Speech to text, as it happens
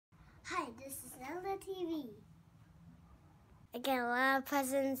Hi, this is Zelda TV. I get a lot of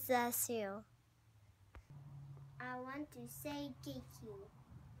presents this year. I want to say thank you.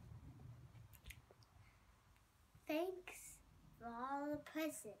 Thanks for all the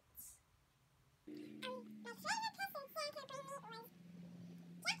presents. My favorite present Santa brought me was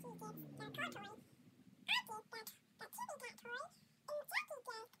Jackie gets the car toy. I get the TV cat toy. And Jackie gets the machine toy.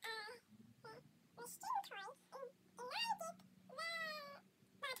 And I get the bar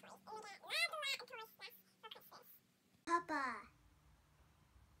toys. And we got lots of toys for Christmas. Papa,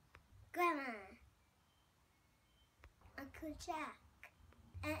 Grandma, Uncle Jack,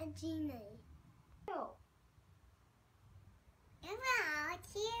 Aunt Jeannie. Oh. Am I out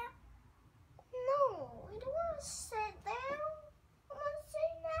here? No, I don't want to sit there. I want to sit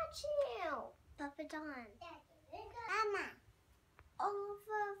in that chair. Papa Don. Mama.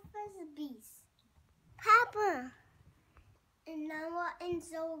 Oliver Frisbees. Papa. And Noah and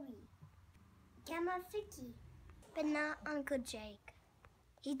Zoe. Grandma Vicky. But not Uncle Jake.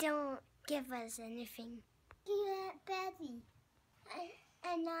 He don't give us anything. Aunt Betty.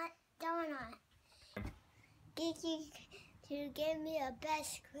 And not Donna. Thank you to give me the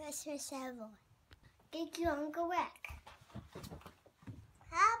best Christmas ever. Thank you, Uncle Rick.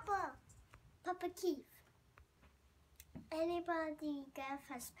 Papa Keith. Anybody gave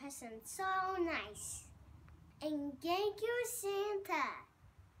us presents so nice. And thank you, Santa.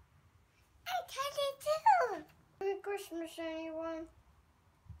 I tell you too. Merry Christmas, anyone.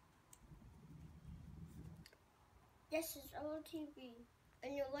 This is LTV.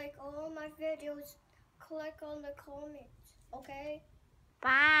 And you like all my videos, click on the comments, okay?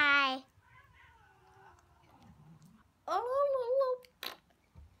 Bye.